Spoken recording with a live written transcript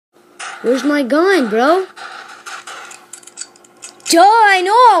Where's my gun, bro? Duh, I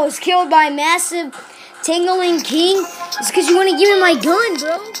know I was killed by a massive tingling king. It's because you want to give me my gun,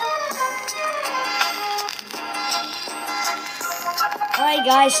 bro. Alright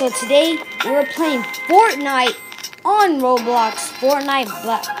guys, so today we're playing Fortnite on Roblox. Fortnite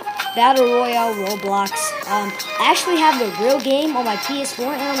Battle Royale Roblox. I actually have the real game on my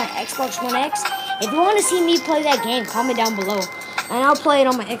PS4 and on my Xbox One X. If you want to see me play that game, comment down below. And I'll play it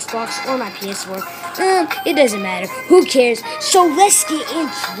on my Xbox or my PS4. It doesn't matter. Who cares? So let's get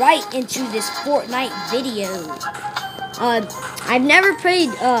right into this Fortnite video. I've never played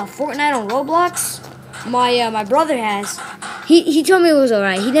Fortnite on Roblox. My brother has. He told me it was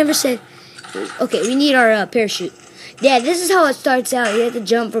alright. He never said. Okay, we need our parachute. Yeah, this is how it starts out. You have to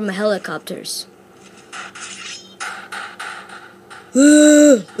jump from helicopters.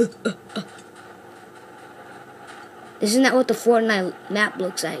 Isn't that what the Fortnite map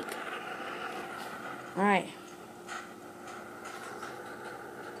looks like? Alright.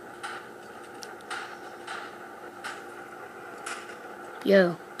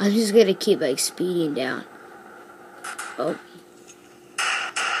 Yo, I'm just gonna keep like speeding down. Oh.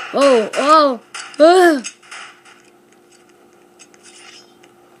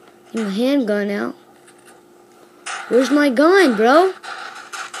 Get my handgun out. Where's my gun, bro?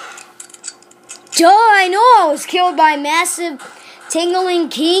 Duh, I know I was killed by a massive tingling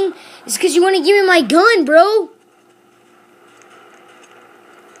king. It's because you want to give me my gun, bro.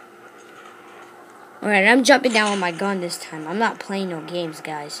 Alright, I'm jumping down with my gun this time. I'm not playing no games,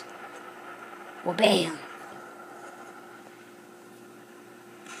 guys. Well, bam.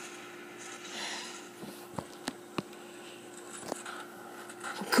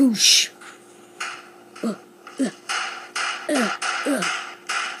 Goosh.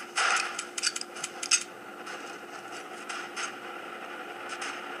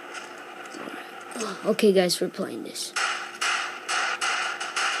 Okay, guys, we're playing this.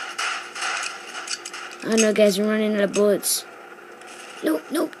 I know, guys, we're running out of bullets. No,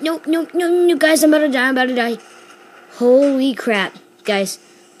 guys, I'm about to die. Holy crap, guys.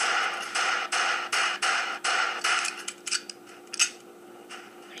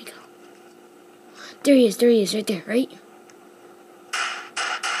 Where'd he go? There he is, right there, right?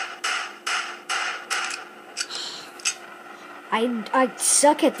 I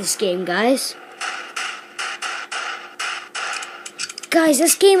suck at this game, guys. Guys,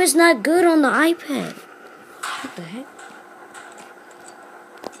 this game is not good on the iPad. What the heck?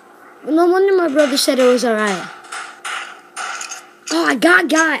 Well, no wonder my brother said it was alright. Oh, I got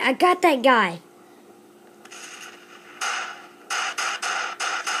that guy.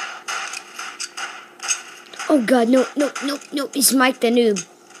 Oh god, no. It's Mike the noob.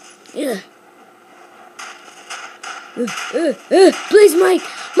 Ugh. Please, Mike,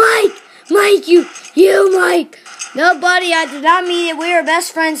 you, Mike. No, buddy, I did not mean it. We are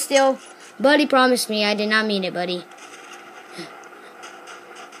best friends still. Buddy promised me. I did not mean it, buddy.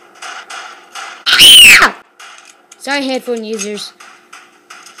 Sorry, headphone users.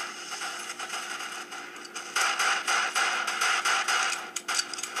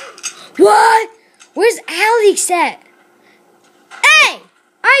 What? Where's Alex at? Hey!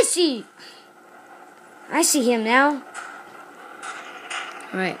 I see him now.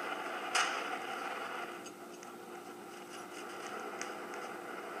 Alright.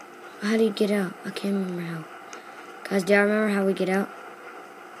 How do you get out? I can't remember how. Guys, do I remember how we get out?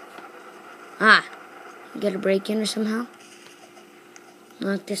 You gotta break in or somehow?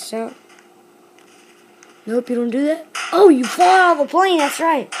 Knock this out. Nope, you don't do that. Oh, you fall out of a plane, that's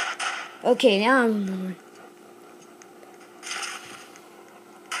right. Okay, now I'm remembering.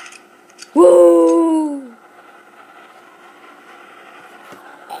 Woo!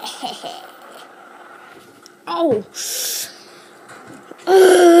 Oh!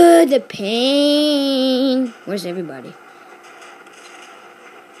 The pain. Where's everybody?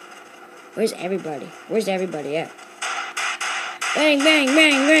 Where's everybody at? Bang!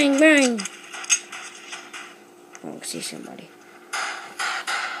 Oh, I see somebody.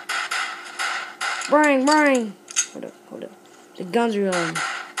 Bang! Hold up. The gun's reloading.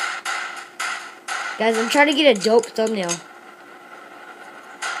 Guys, I'm trying to get a dope thumbnail.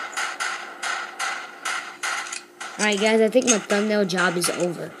 Alright, guys, I think my thumbnail job is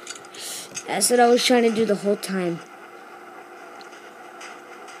over. That's what I was trying to do the whole time.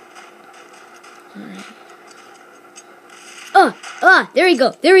 Alright. There we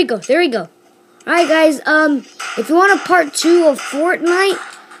go. Alright, guys, if you want a part 2 of Fortnite,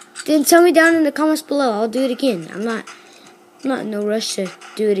 then tell me down in the comments below. I'll do it again. I'm not in no rush to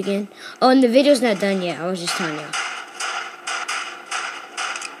do it again. Oh, and the video's not done yet. I was just telling you.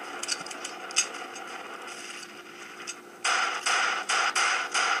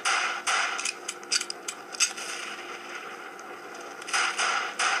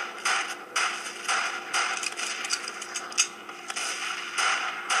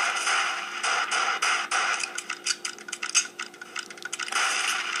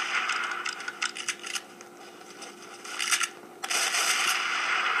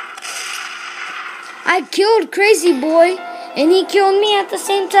 I killed Crazy Boy, and he killed me at the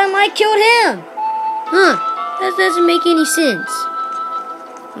same time I killed him. Huh? That doesn't make any sense.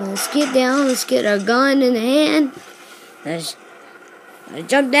 Let's get down. Let's get our gun in the hand. Let's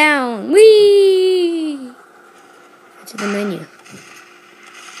jump down. Whee! To the menu.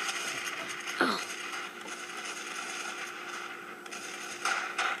 Oh.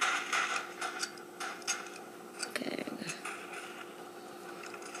 Okay.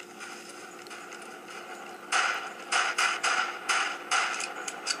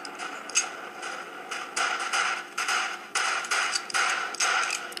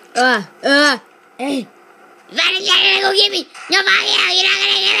 Hey. You're not gonna go get me. No, Mommy, you're not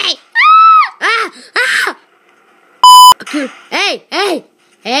gonna get me.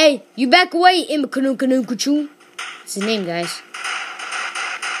 Hey, you back away, Imakanukanukuchu. That's his name, guys.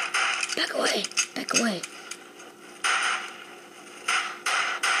 Back away. Back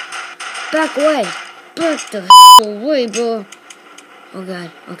the hell away, bro. Oh,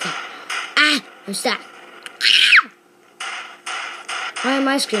 God, okay. I'm stuck. Why am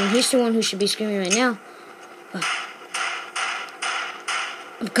I screaming? He's the one who should be screaming right now.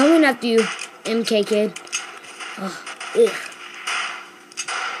 I'm coming after you, MK kid.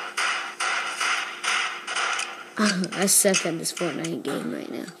 I suck at this Fortnite game right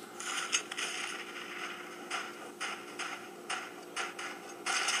now.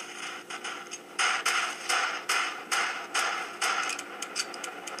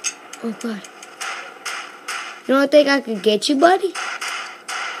 Oh, God. You don't think I could get you, buddy?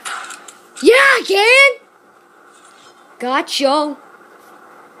 Yeah, I can! Gotcha.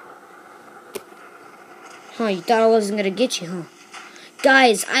 Huh, you thought I wasn't gonna get you, huh?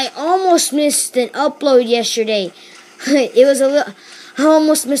 Guys, I almost missed an upload yesterday. I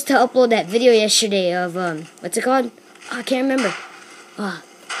almost missed to upload that video yesterday of, what's it called? Oh, I can't remember.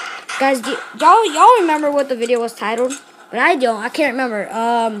 Guys, y'all remember what the video was titled? But I don't. I can't remember.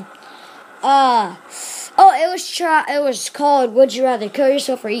 It was called Would You Rather Kill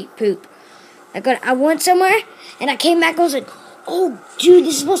Yourself or Eat Poop? I went somewhere and I came back. I was like, oh, dude,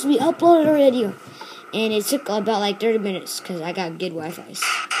 this is supposed to be uploaded already. And it took about like 30 minutes because I got good Wi-Fi.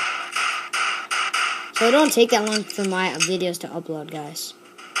 So it don't take that long for my videos to upload, guys.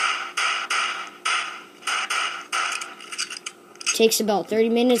 It takes about 30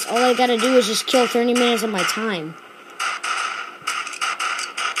 minutes. All I gotta do is just kill 30 minutes of my time.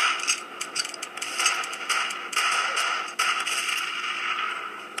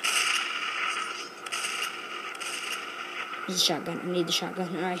 There's a shotgun. I need the shotgun.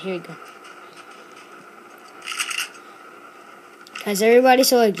 Alright, here you go. Guys, everybody's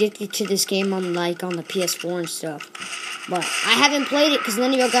so addicted to this game on the PS4 and stuff. But I haven't played it because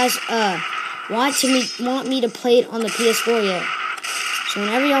none of y'all guys want me to play it on the PS4 yet. So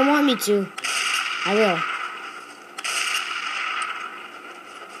whenever y'all want me to, I will.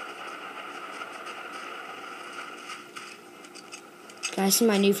 Guys, this is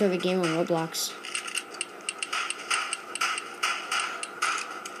my new favorite game on Roblox.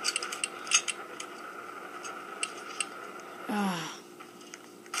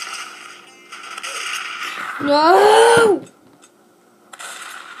 No!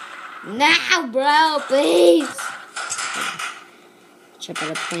 Now, bro, please! Jump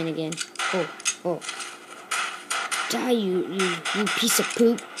out of the plane again. Oh. Die, you piece of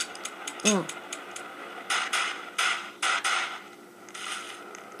poop. Ah!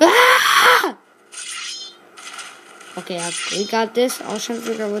 Okay, we got this. I was trying to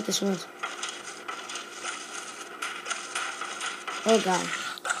figure out what this was. Oh, God.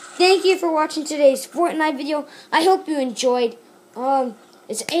 Thank you for watching today's Fortnite video. I hope you enjoyed.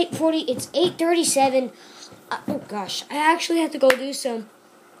 It's 8:40. It's 8:37. Oh gosh, I actually have to go do some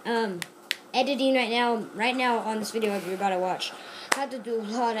editing right now. Right now on this video you're about to watch, I have to do a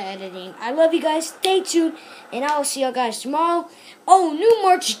lot of editing. I love you guys. Stay tuned, and I will see you guys tomorrow. Oh, new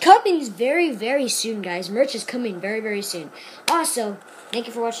merch is coming very, very soon, guys. Merch is coming very, very soon. Also, thank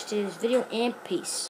you for watching today's video, and peace.